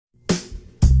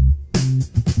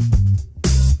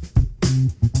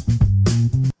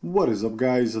What is up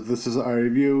guys, this is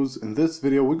iReviews. In this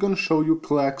video we're going to show you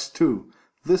Clex 2.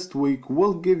 This tweak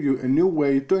will give you a new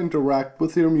way to interact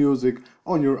with your music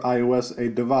on your iOS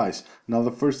 8 device. Now the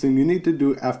first thing you need to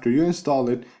do after you install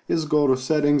it is go to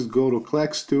settings, go to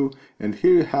Clex 2, and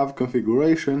here you have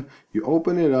configuration. You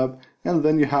open it up and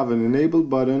then you have an enable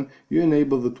button. You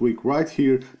enable the tweak right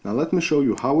here. Now let me show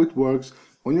you how it works.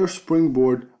 On your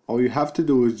springboard all you have to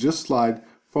do is just slide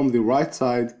from the right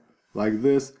side like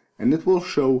this, and it will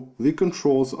show the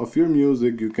controls of your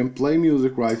music. You can play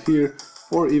music right here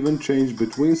or even change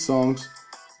between songs.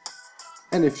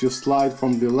 And if you slide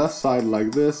from the left side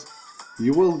like this,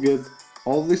 you will get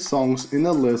all the songs in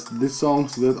a list, the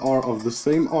songs that are of the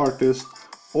same artist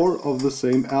or of the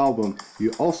same album.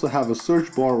 You also have a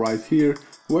search bar right here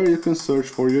where you can search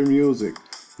for your music.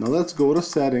 Now let's go to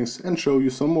settings and show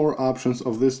you some more options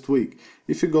of this tweak.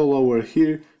 If you go lower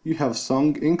here, you have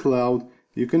song in cloud.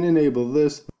 You can enable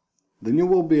this. Then you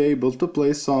will be able to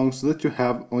play songs that you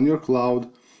have on your cloud.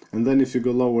 And then if you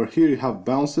go lower here, you have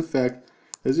bounce effect.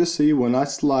 As you see, when I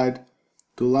slide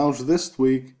to launch this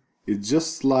tweak, it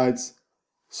just slides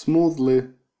smoothly.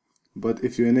 But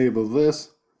if you enable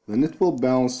this, then it will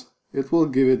bounce. It will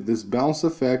give it this bounce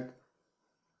effect,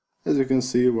 as you can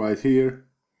see right here.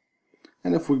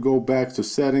 And if we go back to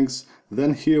settings,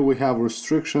 then here we have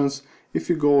restrictions. If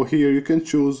you go here, you can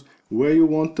choose where you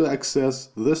want to access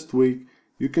this tweak.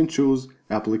 You can choose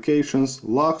applications,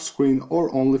 lock screen,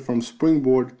 or only from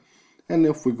springboard. And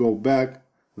if we go back,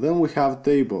 then we have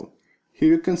table. Here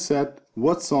you can set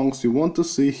what songs you want to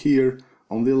see here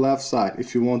on the left side.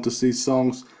 If you want to see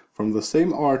songs from the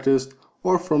same artist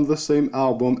or from the same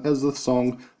album as the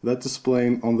song that is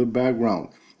playing on the background.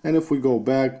 And if we go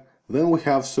back, then we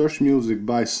have search music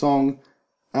by song,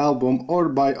 album, or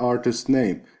by artist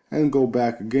name. And go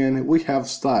back again, we have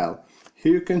style.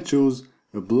 Here you can choose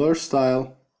a blur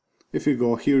style. If you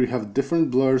go here, you have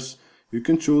different blurs you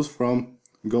can choose from.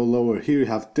 Go lower here, you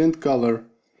have tint color.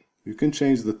 You can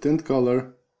change the tint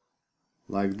color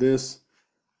like this.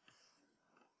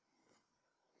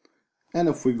 And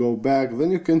if we go back,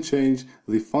 then you can change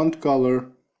the font color.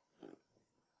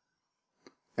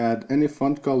 Add any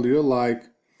font color you like.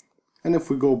 And if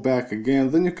we go back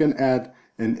again, then you can add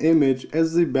an image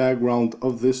as the background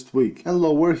of this tweak. And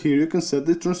lower here you can set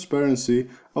the transparency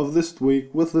of this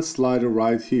tweak with the slider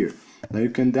right here. Now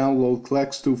you can download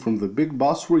Clex 2 from the Big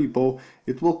Boss repo.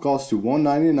 It will cost you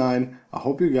 $1.99. I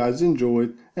hope you guys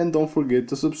enjoyed, and don't forget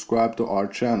to subscribe to our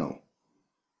channel.